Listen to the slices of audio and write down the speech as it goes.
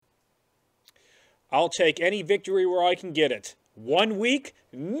I'll take any victory where I can get it. 1 week,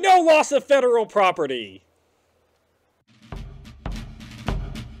 no loss of federal property.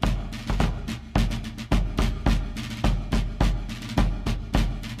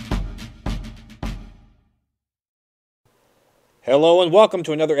 Hello and welcome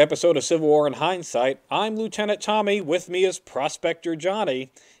to another episode of Civil War in Hindsight. I'm Lieutenant Tommy. With me is Prospector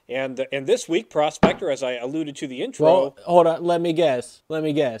Johnny. And this week, Prospector, as I alluded to the intro... Well, hold on. Let me guess.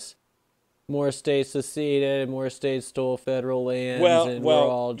 More states seceded, more states stole federal lands, and we're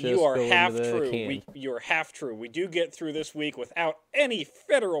all just you are going half to the true. can. You are half true. We do get through this week without any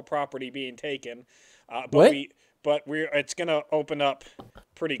federal property being taken. What? It's going to open up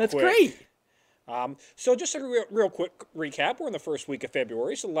pretty quick. That's great. So just a real quick recap. We're in the first week of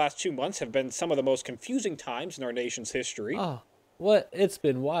February, so the last 2 months have been some of the most confusing times in our nation's history. Oh, what? It's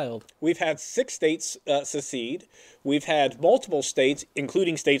been wild. We've had 6 states secede. We've had multiple states,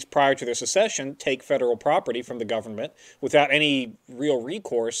 including states prior to their secession, take federal property from the government without any real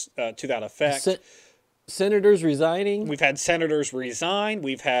recourse to that effect. Senators resigning. We've had senators resign.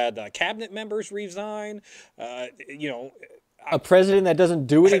 We've had cabinet members resign. A president that doesn't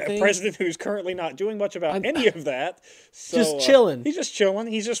do anything. A president who's currently not doing much about any of that. So, just chilling. He's just chilling.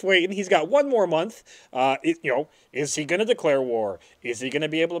 He's just waiting. He's got 1 more month. Is he going to declare war? Is he going to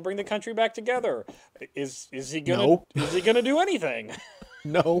be able to bring the country back together? Is he going to do anything?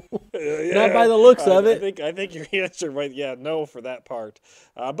 No, not by the looks of it. I think your answer, right? Yeah, no for that part.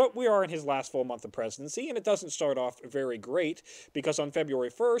 But we are in his last full month of presidency, and it doesn't start off very great because on February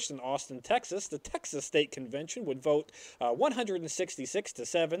 1st in Austin, Texas, the Texas State Convention would vote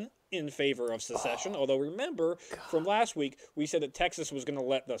 166-7 in favor of secession. Although remember from last week, we said that Texas was going to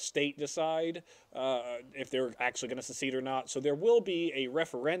let the state decide if they're actually going to secede or not. So there will be a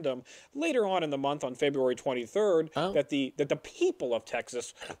referendum later on in the month on February 23rd that the people of Texas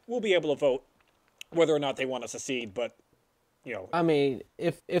will be able to vote whether or not they want to secede. But I mean,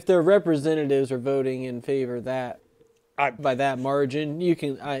 if their representatives are voting in favor of that by that margin, you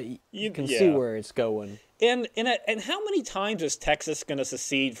can see where it's going. And how many times is Texas going to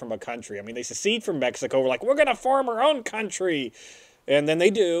secede from a country? I mean, they secede from Mexico. We're like, we're going to form our own country. And then they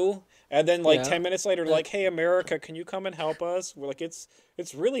do. And then 10 minutes later, they're like, hey, America, can you come and help us? We're like, it's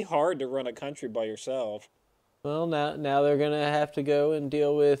really hard to run a country by yourself. Well, now they're going to have to go and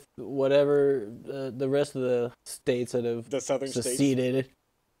deal with whatever the rest of the states that have the southern seceded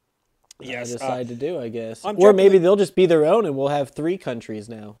decide to do, I guess. Or maybe they'll just be their own and we'll have 3 countries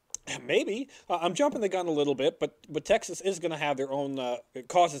now. Maybe. I'm jumping the gun a little bit, but Texas is going to have their own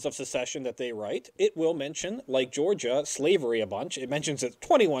causes of secession that they write. It will mention, like Georgia, slavery a bunch. It mentions it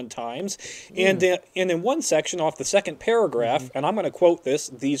 21 times. And in one section off the second paragraph, and I'm going to quote this.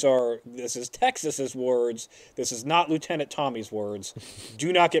 This is Texas's words. This is not Lieutenant Tommy's words.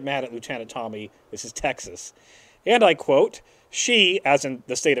 Do not get mad at Lieutenant Tommy. This is Texas. And I quote, she, as in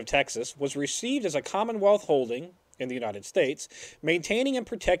the state of Texas, was received as a Commonwealth holding in the United States, maintaining and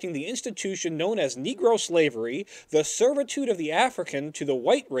protecting the institution known as Negro slavery, the servitude of the African to the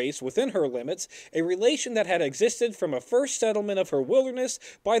white race within her limits, a relation that had existed from a first settlement of her wilderness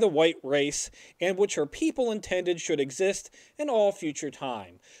by the white race, and which her people intended should exist in all future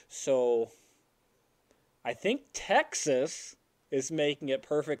time. So, I think Texas is making it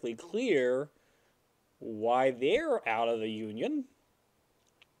perfectly clear why they're out of the Union.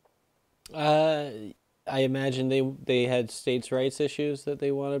 I imagine they had states' rights issues that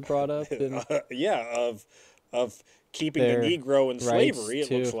they wanted brought up. And of keeping the Negro in slavery,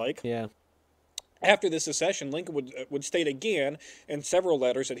 it looks like. Yeah. After the secession, Lincoln would state again in several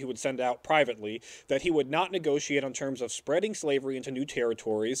letters that he would send out privately that he would not negotiate on terms of spreading slavery into new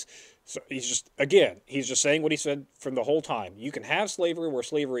territories. So he's just saying what he said from the whole time. You can have slavery where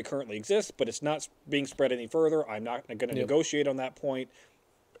slavery currently exists, but it's not being spread any further. I'm not going to negotiate on that point.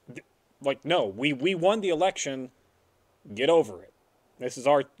 Like, no, we won the election. Get over it. This is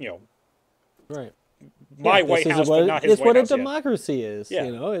our, right. My White House, but not his White House. It's what a democracy is. Yeah.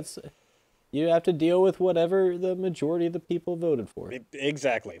 It's you have to deal with whatever the majority of the people voted for.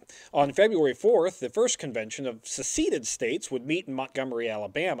 Exactly. On February 4th, the first convention of seceded states would meet in Montgomery,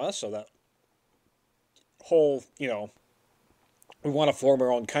 Alabama. So that whole, we want to form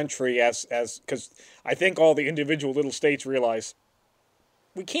our own country as because I think all the individual little states realize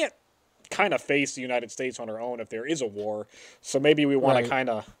we can't kind of face the United States on our own if there is a war. So maybe we want to kind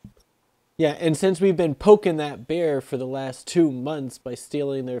of... Yeah, and since we've been poking that bear for the last 2 months by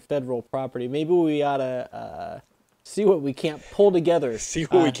stealing their federal property, maybe we ought to see what we can't pull together. See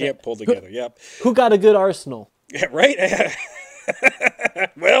what we can't pull together, yep. Who got a good arsenal? Yeah, right?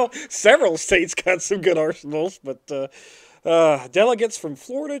 Well, several states got some good arsenals, but Delegates from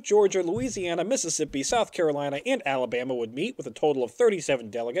Florida, Georgia, Louisiana, Mississippi, South Carolina, and Alabama would meet with a total of 37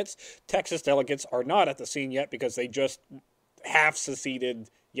 delegates. Texas delegates are not at the scene yet because they just half seceded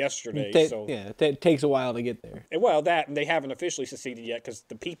yesterday. It takes a while to get there. Well, that, and they haven't officially seceded yet because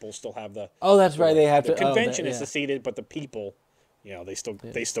the people still have the. Oh, that's right. They have the to. Convention is seceded, but the people, they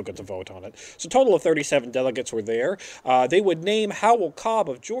still get to vote on it. So, a total of 37 delegates were there. They would name Howell Cobb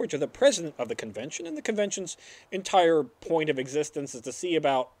of Georgia the president of the convention, and the convention's entire point of existence is to see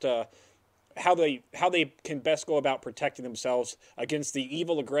about how they can best go about protecting themselves against the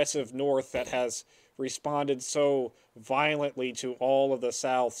evil, aggressive North that has responded so violently to all of the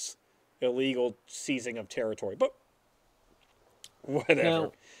South's illegal seizing of territory. But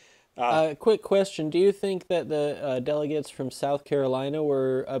whatever. Now, quick question. Do you think that the delegates from South Carolina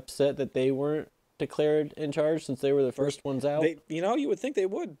were upset that they weren't declared in charge since they were the first ones out? You would think they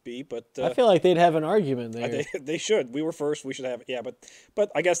would be, but I feel like they'd have an argument there. They should. We were first. We should have. Yeah,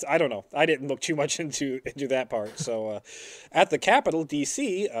 but I guess I don't know. I didn't look too much into that part. So, at the Capitol,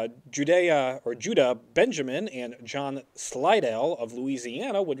 D.C., Judah Benjamin and John Slidell of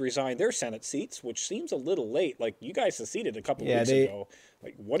Louisiana would resign their Senate seats, which seems a little late. Like, you guys seceded a couple weeks ago.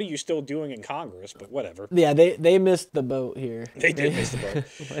 Like, what are you still doing in Congress? But whatever. Yeah, they missed the boat here. They did miss the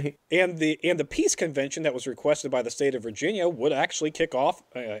boat. And the peace convention that was requested by the state of Virginia would actually kick off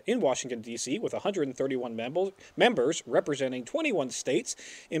in Washington, D.C. with 131 members representing 21 states.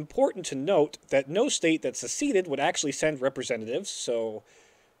 Important to note that no state that seceded would actually send representatives. So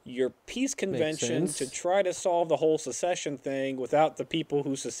your peace convention to try to solve the whole secession thing without the people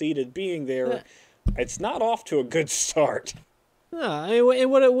who seceded being there, it's not off to a good start. No, I mean,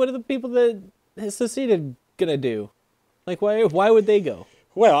 what are the people that seceded gonna do? Like, why would they go?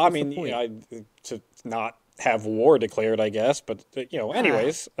 Well, I mean, to not have war declared, I guess. But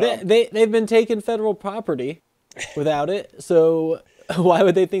anyways, they've been taking federal property without it, so why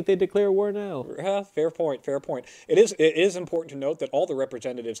would they think they declare war now? Fair point. It is important to note that all the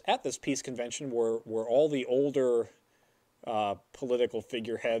representatives at this peace convention were all the older political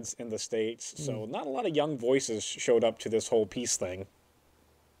figureheads in the states, so not a lot of young voices showed up to this whole peace thing.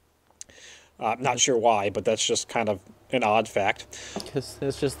 Not sure why, but that's just kind of an odd fact. Because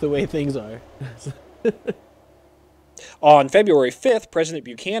that's just the way things are. On February 5th, President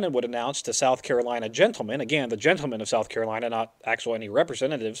Buchanan would announce to South Carolina gentlemen, again, the gentlemen of South Carolina, not actual any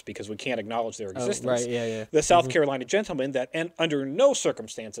representatives because we can't acknowledge their existence. Oh, right, yeah. The South Carolina gentlemen that, and under no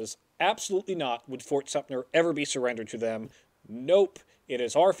circumstances, absolutely not, would Fort Sumter ever be surrendered to them. Nope. It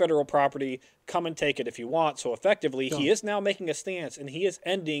is our federal property. Come and take it if you want. So effectively, he is now making a stance, and he is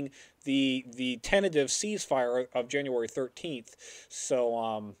ending the tentative ceasefire of January 13th.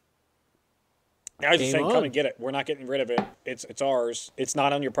 So, I was just saying, come and get it. We're not getting rid of it. It's ours. It's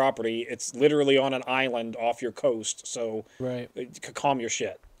not on your property. It's literally on an island off your coast. So, calm your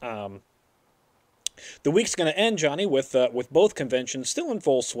shit. The week's going to end, Johnny, with both conventions still in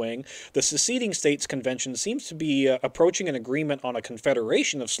full swing. The seceding states convention seems to be approaching an agreement on a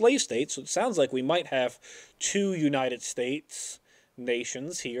confederation of slave states. So it sounds like we might have two United States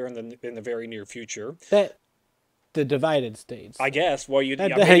nations here in the very near future. The divided states, I guess. Well, you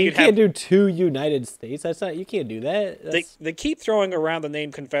can't do two United States. That's not. You can't do that. They keep throwing around the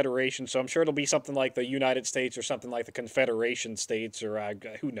name Confederation, so I'm sure it'll be something like the United States or something like the Confederation States, or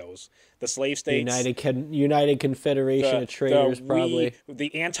who knows, the slave states, United Confederation of Traders, probably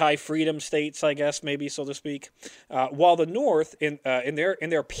the anti-freedom states, I guess, maybe so to speak. While the North in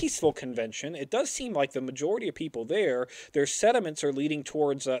their peaceful convention, it does seem like the majority of people there, their sentiments are leading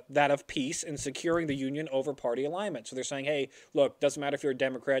towards that of peace and securing the Union over party alignment. So they're saying, hey, look, doesn't matter if you're a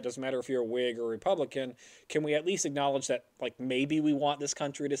Democrat, doesn't matter if you're a Whig or Republican, can we at least acknowledge that, like, maybe we want this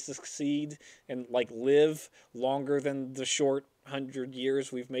country to succeed and, like, live longer than the short 100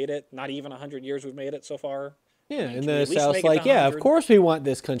 years we've made it? Not even 100 years we've made it so far. Yeah, and the South's like, yeah, of course we want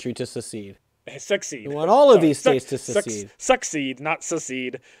this country to succeed. Succeed. We want all of these states to succeed. Succeed, not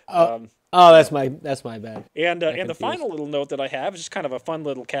secede. Oh, that's my bad. And the final little note that I have is just kind of a fun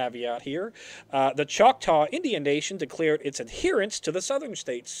little caveat here. The Choctaw Indian Nation declared its adherence to the southern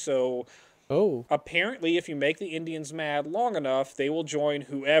states. So apparently if you make the Indians mad long enough, they will join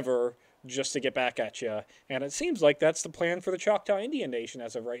whoever just to get back at you. And it seems like that's the plan for the Choctaw Indian Nation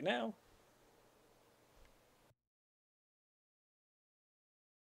as of right now.